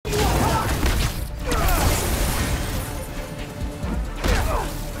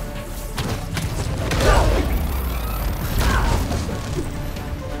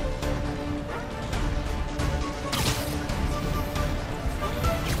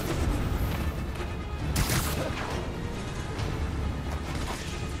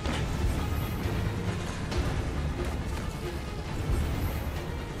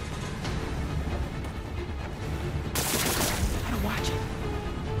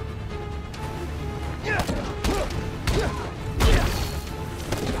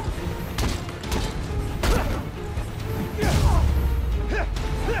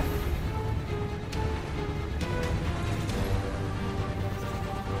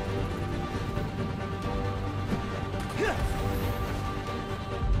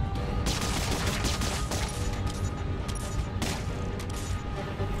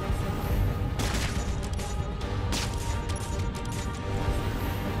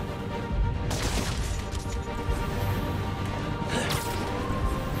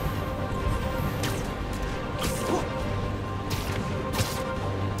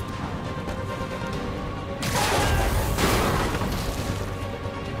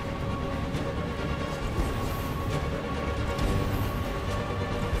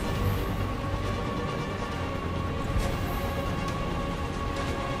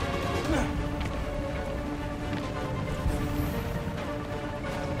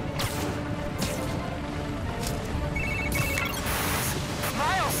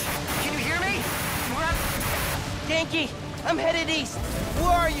Yankee, I'm headed east.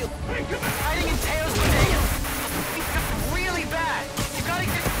 Where are you? Hey, come on. Hiding in Tails Bodega. He's got really bad. You gotta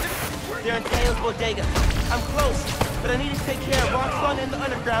get... They're in Tails Bodega. I'm close, but I need to take care of Roxxon in the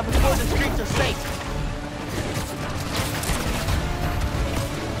underground before the streets are safe.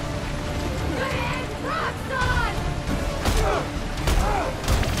 Good end, Roxxon!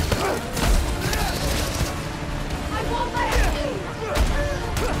 I won't let him leave!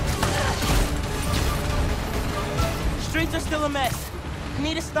 Streets are still a mess. I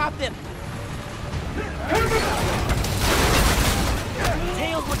need to stop them.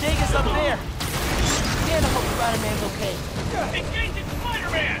 Tails Bodega's up there. Again, I hope Spider-Man's okay. Engaging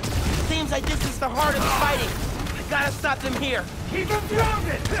Spider-Man! Seems like this is the heart of the fighting. I gotta stop them here. Keep him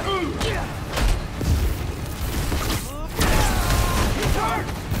grounded! He's hurt!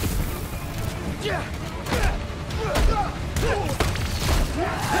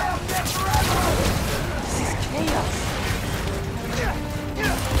 This is chaos.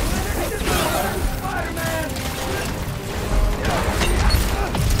 Spider-Man!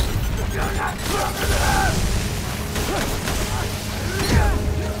 You're not closer than us!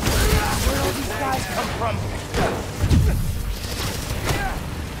 Where do these guys come from?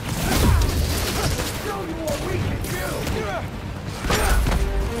 Show you what we can do!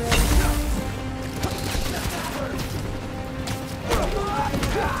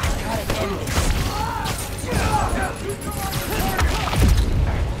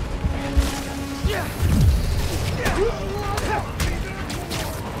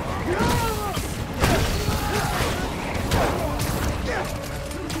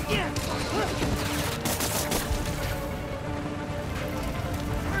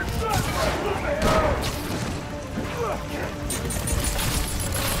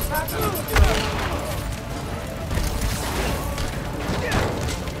 Gotta end this.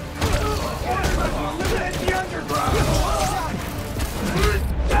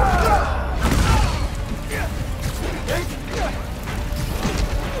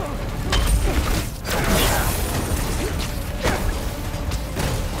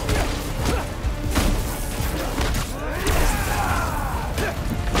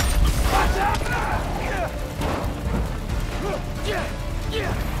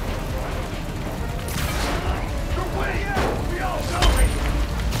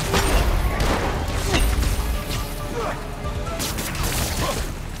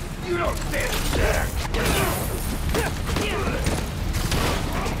 You don't stand there!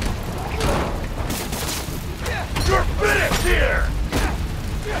 You're finished here!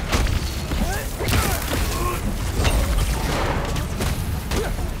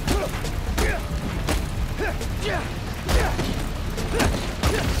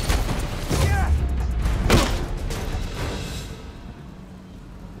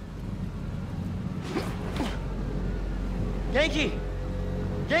 Yankee!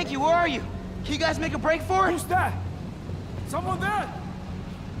 Yankee, where are you? Can you guys make a break for it? Who's that? Someone there?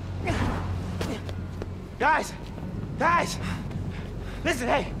 Guys! Guys! Listen,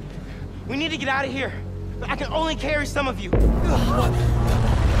 hey! We need to get out of here. I can only carry some of you.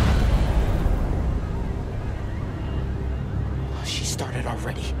 She started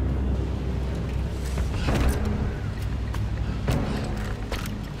already.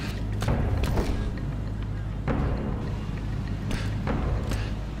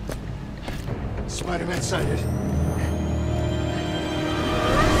 Spider-Man sighted.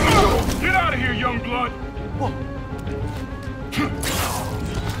 Get out of here, young blood!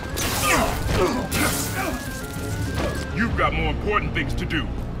 You've got more important things to do.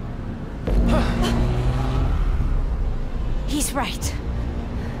 He's right.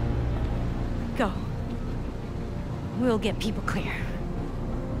 Go. We'll get people clear.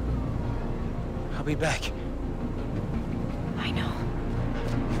 I'll be back. I know.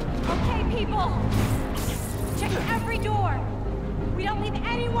 Okay, people! Check every door! We don't leave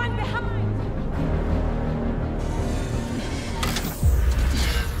anyone behind!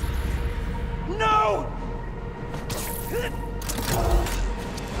 No!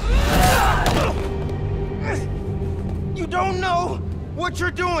 You don't know what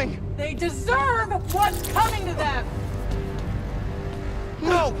you're doing! They deserve what's coming to them!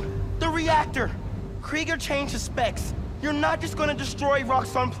 No! The reactor! Krieger changed his specs. You're not just gonna destroy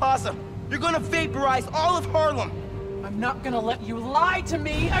Roxxon Plaza. You're gonna vaporize all of Harlem! I'm not gonna let you lie to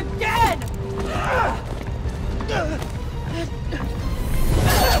me again!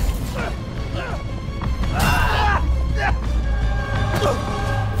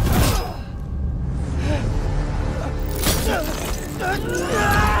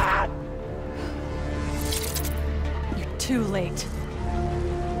 You're too late.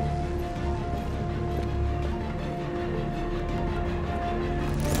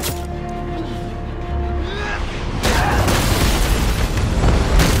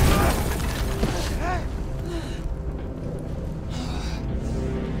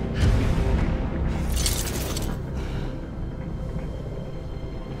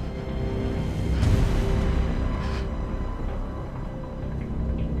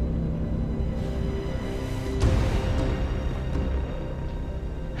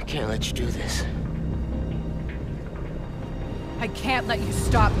 can't let you do this. I can't let you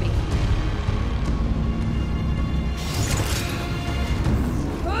stop me.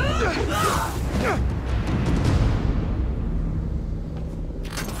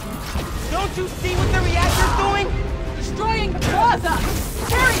 Don't you see what the reactor's doing? Destroying the plaza!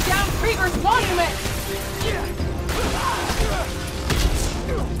 Tearing down Krieger's monument!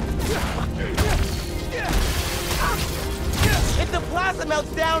 If the plaza melts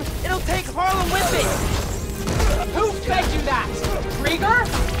down, it'll take Harlem with it! Who fed you that? Krieger?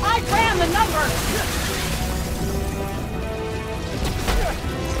 I ran the numbers!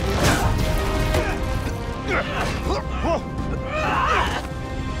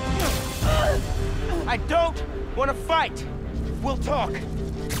 I don't want to fight. We'll talk.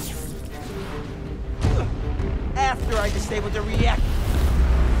 After I disable the reactor.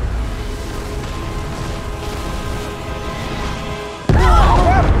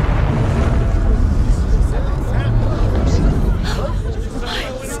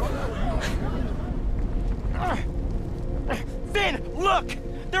 Finn, look!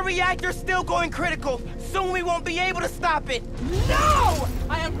 The reactor's still going critical. Soon we won't be able to stop it. No!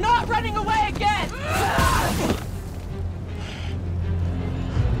 I am not running away again!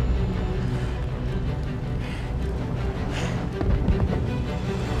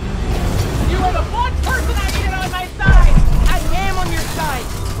 You are the one person I needed on my side! I am on your side.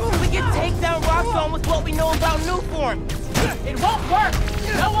 We can take down Roxxon with what we know about Newform. It won't work!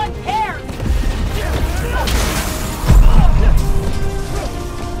 No one cares!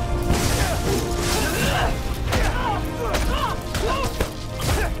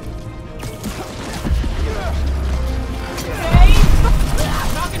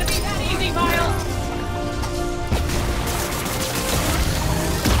 Not gonna be that easy, Miles!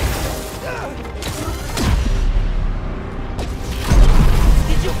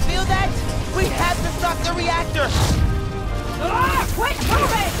 Did you feel that? We have to stop the reactor. Quit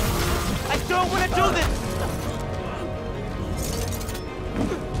moving! I don't want to do this.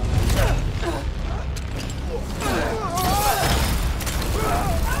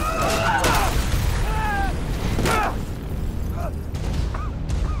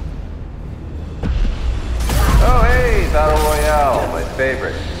 Oh, hey, Battle Royale, my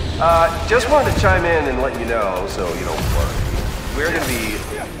favorite. Just wanted to chime in and let you know, so you don't worry. We're gonna be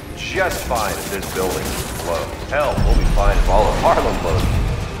just fine if this building blows. Hell, we'll be fine if all of Harlem blows.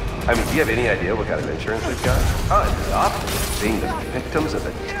 I mean, do you have any idea what kind of insurance we've got? Stop being the victims of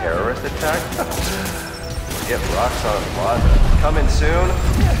a terrorist attack? Get Roxxon Plaza. Coming soon,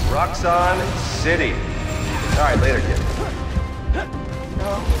 Roxxon City. All right, later, kid.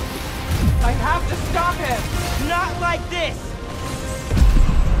 I have to stop him! Not like this.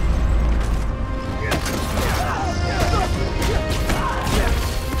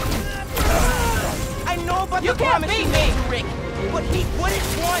 I know about You the can't promise beat you me. made to Rick, but he wouldn't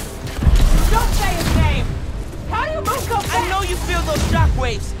want. Don't say his name! How do you move so fast? I know you feel those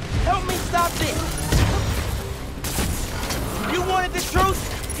shockwaves. Help me stop this. You wanted the truth?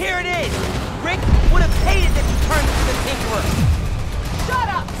 Here it is. Rick would have hated that you turned into the Tinkerer. Shut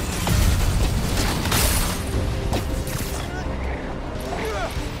up!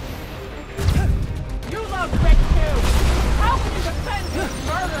 You love Rick too! How can you defend this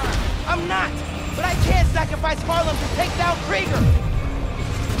murderer? I'm not, but I can't sacrifice Harlem to take down Krieger.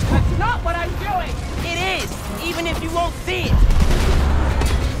 That's not what I'm doing! It is, even if you won't see it.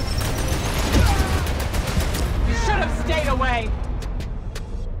 You should have stayed away!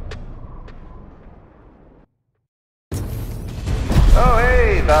 Oh,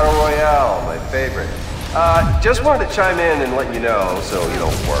 hey, Battle Royale, my favorite. Just wanted to chime in and let you know, so you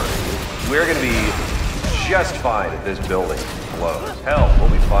don't worry. We're gonna be just fine if this building blows. Hell, we'll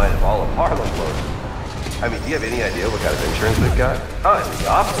be fine if all of Harlem blows. I mean, do you have any idea what kind of insurance we've got? The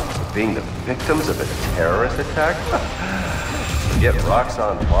opposite of being the victims of a terrorist attack? Get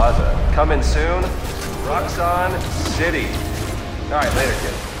Roxxon Plaza. Coming soon, Roxxon City. All right, later,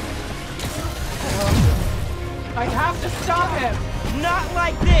 kid. I have to stop him! Not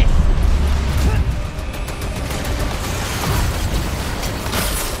like this.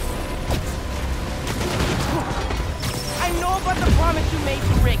 I know about the promise you made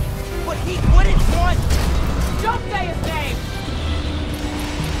to Rick, but he wouldn't want. Don't say his name!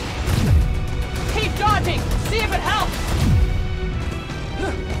 Keep dodging! See if it helps!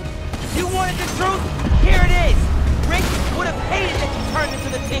 You wanted the truth? Here it is. Rick would have hated that you turned into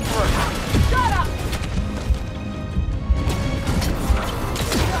the Tinkerer. Shut up!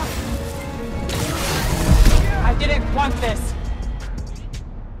 I didn't want this.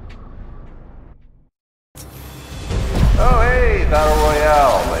 Oh, hey, Battle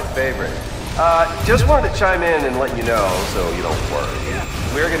Royale, my favorite. Just wanted to chime in and let you know, so you don't worry.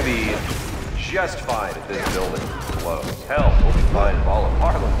 We're gonna be just fine if this building blows. Hell, we'll be fine if all of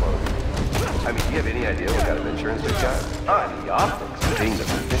Harlem blows. I mean, do you have any idea what kind of insurance we've got? The optics of being the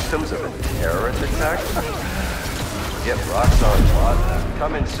victims of a terrorist attack? Get Roxxon Plaza.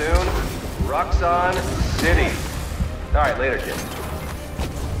 Coming soon, Roxxon City. Alright, later, kid.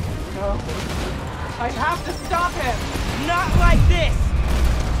 No. I have to stop him! Not like this!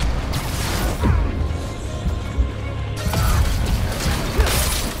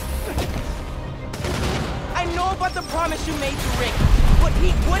 I know about the promise you made to Rick, but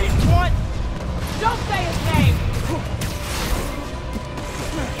he wouldn't want... Don't say his name!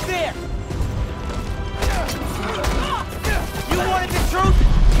 There! You wanted the truth?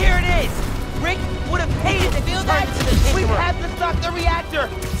 Here it is! Rick would have hated to feel that to the Tinkerer. We had to stop the reactor!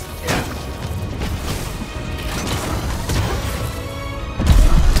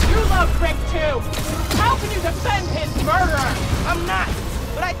 You love Rick too! How can you defend his murderer? I'm not!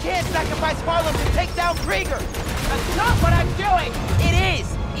 But I can't sacrifice Harlem to take down Krieger! That's not what I'm doing! It is!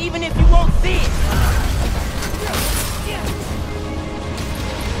 Even if you won't see it!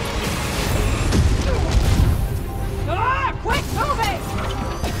 Ah! Quit moving!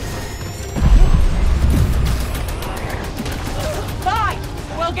 Fine!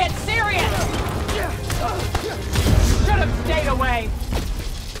 We'll get serious! Should have stayed away!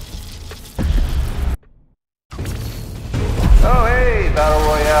 Oh, hey, Battle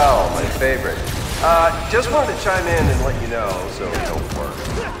Royale, my favorite. Just wanted to chime in and let you know, so don't worry.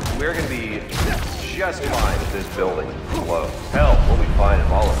 We're gonna be just fine if this building blows. Hell, we'll be fine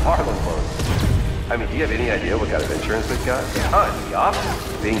if all of Harlem blows. I mean, do you have any idea what kind of insurance we've got? The optics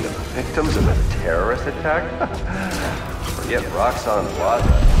of being the victims of a terrorist attack? Forget Roxxon Plaza.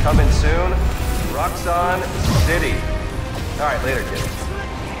 Coming soon, Roxxon City. Alright, later, kid.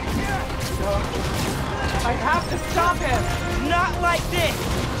 I have to stop him! Not like this!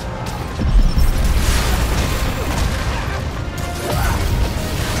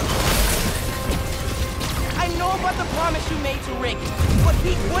 I know about the promise you made to Rick, but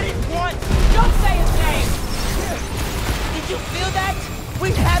he wouldn't want... Don't say his name! Did you feel that? We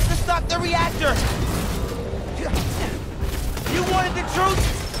have to stop the reactor! You wanted the truth?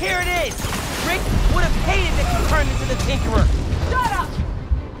 Here it is! Rick would have hated to turn into the Tinkerer! Shut up!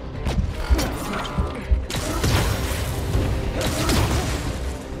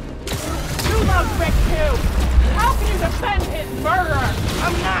 You love Rick too! How can you defend his murderer?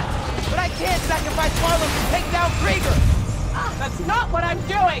 I'm not! But I can't sacrifice Harlem to take down Krieger! That's not what I'm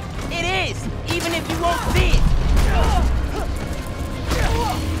doing! It is! Even if you won't see it!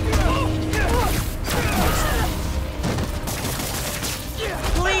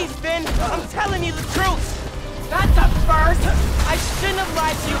 Please, Ben! I'm telling you the truth! That's a first! I shouldn't have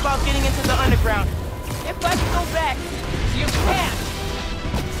lied to you about getting into the underground. If I could go back, You can't!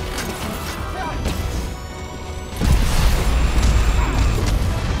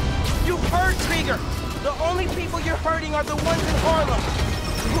 you heard Krieger! The only people you're hurting are the ones in Harlem!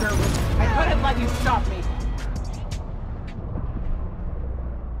 I couldn't let you stop me.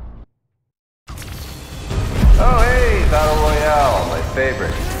 Oh, hey, Battle Royale, my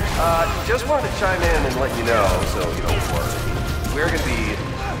favorite. Just wanted to chime in and let you know, so you don't worry. We're gonna be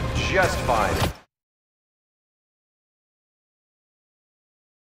just fine.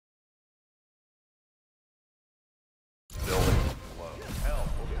 Building blows. Hell,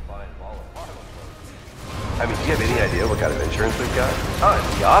 we'll be fine if all of Harlem blows. I mean, do you have any idea what kind of insurance we've got?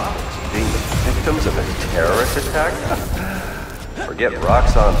 The optics of being the victims of a terrorist attack? Forget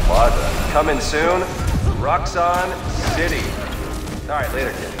Roxxon Plaza. Coming soon, Roxxon City. Alright,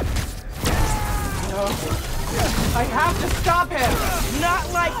 later, kid. No. I have to stop him!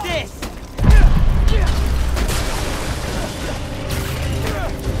 Not like this!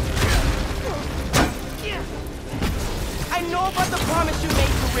 I know about the promise you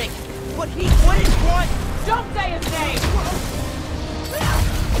made to Rick, but he wouldn't want... Don't say his name!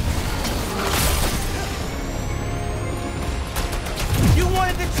 You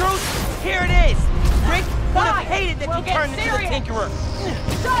wanted the truth? Here it is! Rick would have Fine. hated that We'll you get turned into the serious. Tinkerer!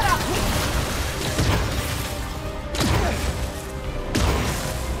 Shut up!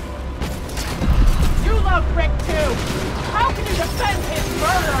 You love Rick too! How can you defend his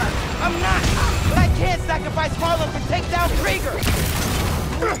murderer? I'm not! But I can't sacrifice Harlem to take down Krieger!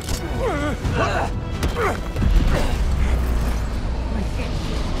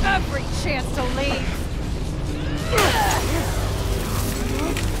 Every chance to leave.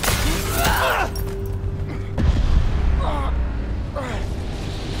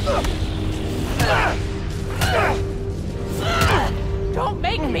 Don't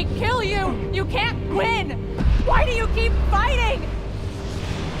make me kill you! You Why do you keep fighting?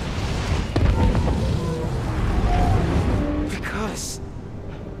 Because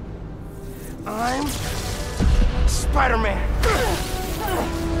I'm Spider-Man.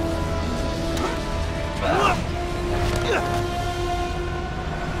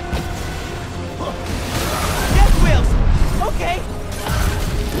 Death wheels! Okay!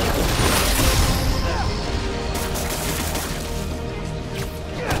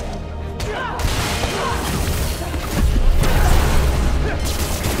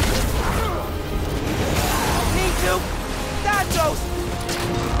 Need to! That goes!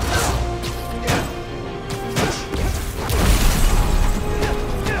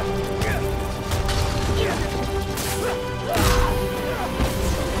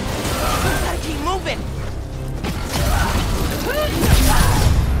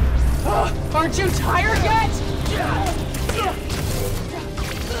 Aren't you tired yet?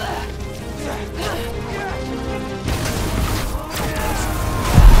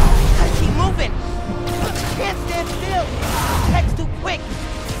 Gotta keep moving! Can't stand still! Heck's too quick!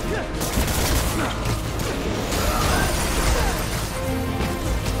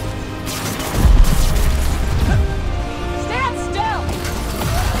 Stand still!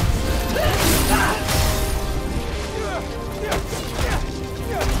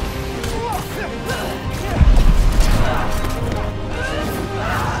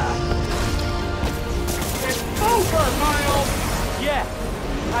 It's over, Miles! Yeah,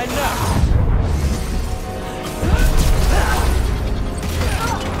 I know.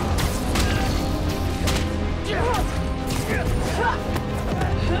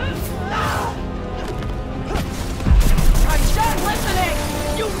 I'm done listening!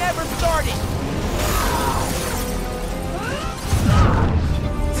 You never started!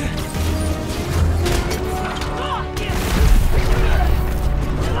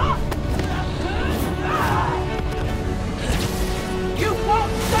 You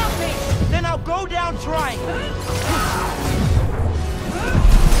won't stop me! Then I'll go down trying!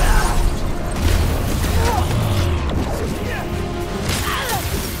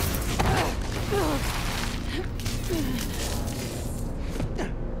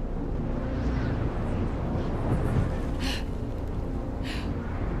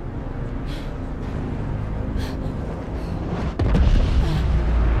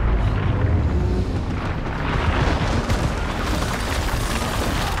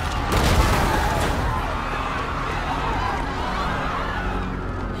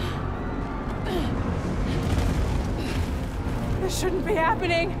 This shouldn't be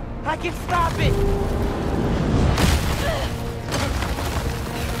happening. I can stop it!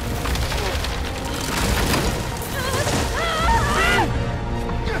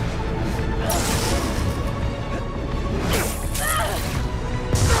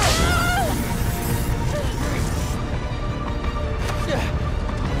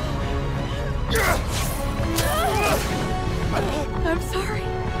 I'm sorry.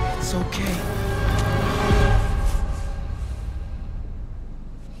 It's okay.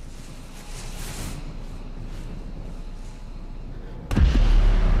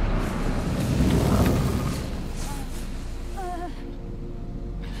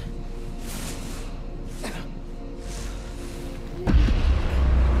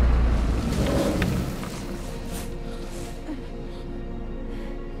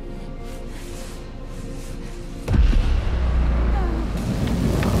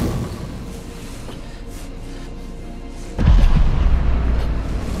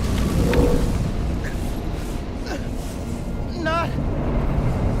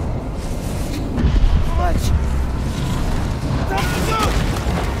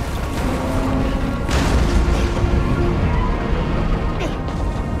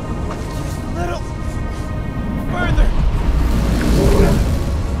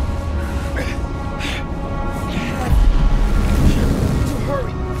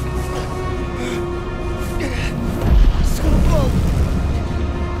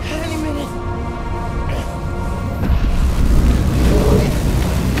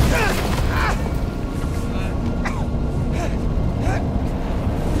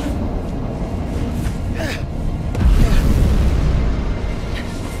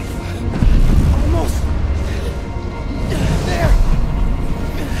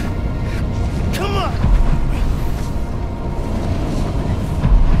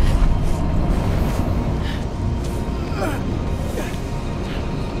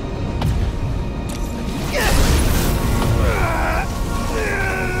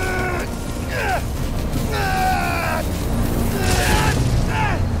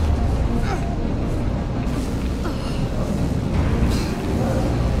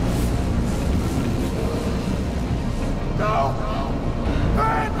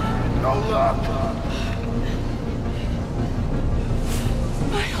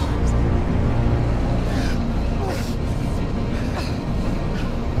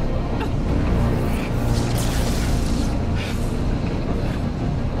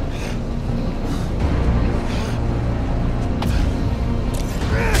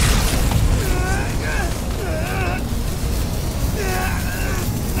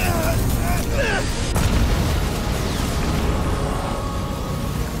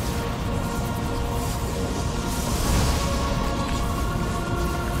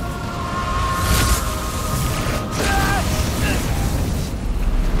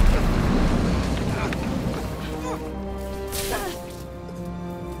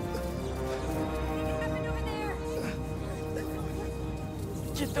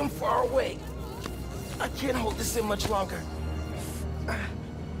 I'm far away. I can't hold this in much longer.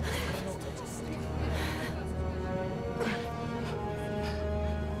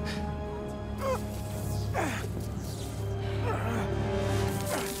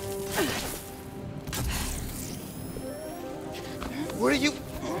 What are you...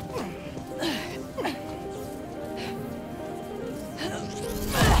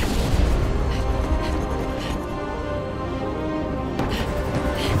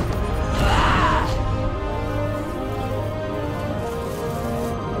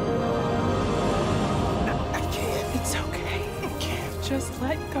 Just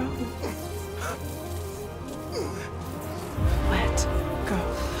let go. Let go.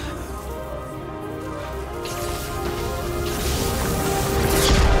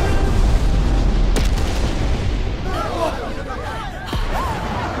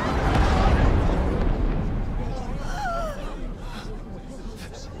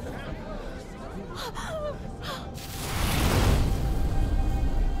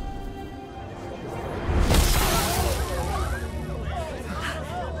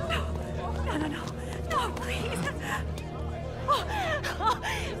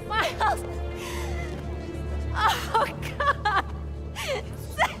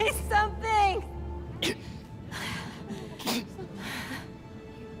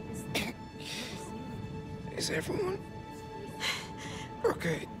 Is everyone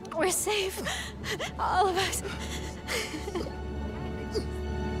okay? We're safe. All of us.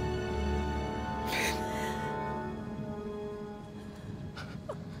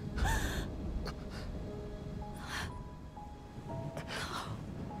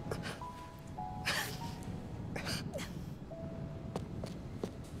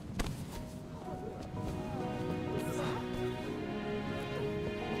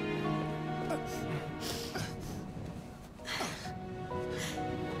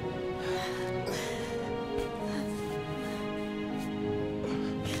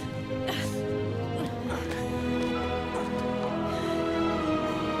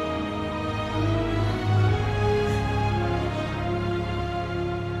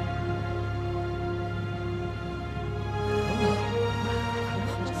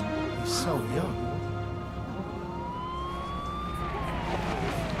 So young.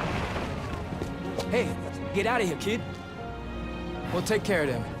 Hey, get out of here, kid. We'll take care of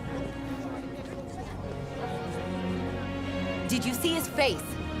them. Did you see his face?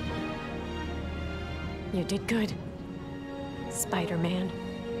 You did good, Spider-Man.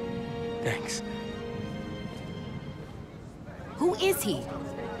 Thanks. Who is he?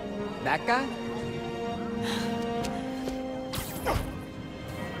 That guy?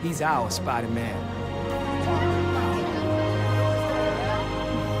 He's our Spider-Man.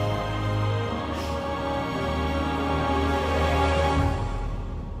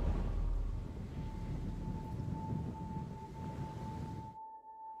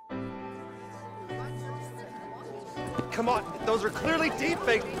 Come on, those are clearly deep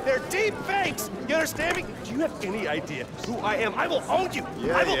fakes. They're deep fakes. You understand me? Do you have any idea who I am? I will own you.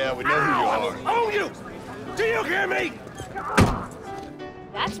 Yeah, we know who you I are. will own you. Do you hear me?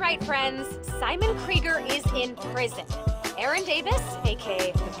 That's right, friends. Simon Krieger is in prison. Aaron Davis,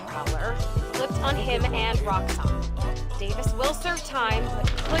 aka the Prowler, flipped on him and Roxxon. Davis will serve time,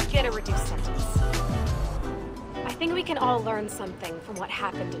 but could get a reduced sentence. I think we can all learn something from what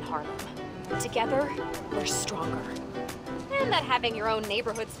happened in Harlem. Together, we're stronger. And that having your own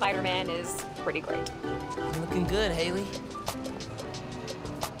neighborhood Spider-Man is pretty great. Looking good, Haley.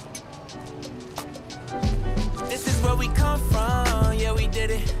 This is where we come from, yeah, we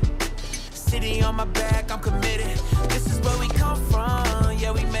did it. City on my back, I'm committed. This is where we come from,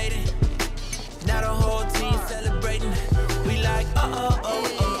 yeah, we made it. Now the whole team celebrating. We like,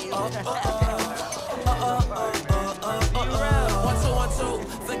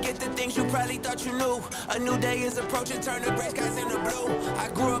 forget the things you probably thought you knew. A new day is approaching, turn the gray skies into blue. I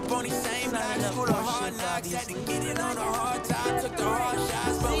grew up on these same blocks, school of hard knocks. Had to get it on the hard time, took the hard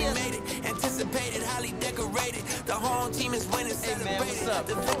shots, but we made it. Anticipated, highly decorated. The home team is winning, celebrated.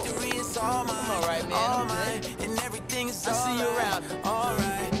 The victory is all mine, all right, man, all mine. And everything is all right. I see you around. All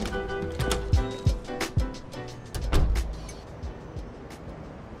right.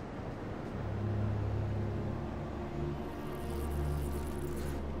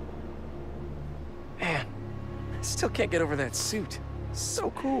 Man, I still can't get over that suit.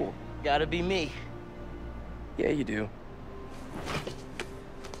 So cool. Gotta be me. Yeah, you do.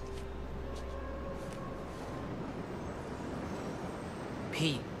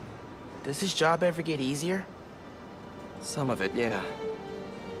 Pete, does this job ever get easier? Some of it, yeah.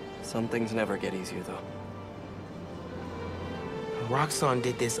 Some things never get easier, though. Roxxon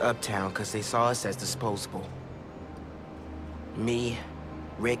did this uptown because they saw us as disposable. Me,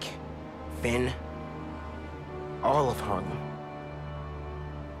 Rick, Finn, all of Harlem.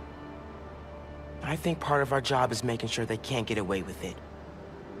 I think part of our job is making sure they can't get away with it.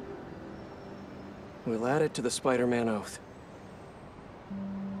 We'll add it to the Spider-Man oath.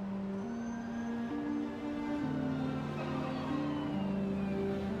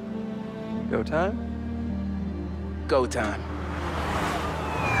 Go time? Go time.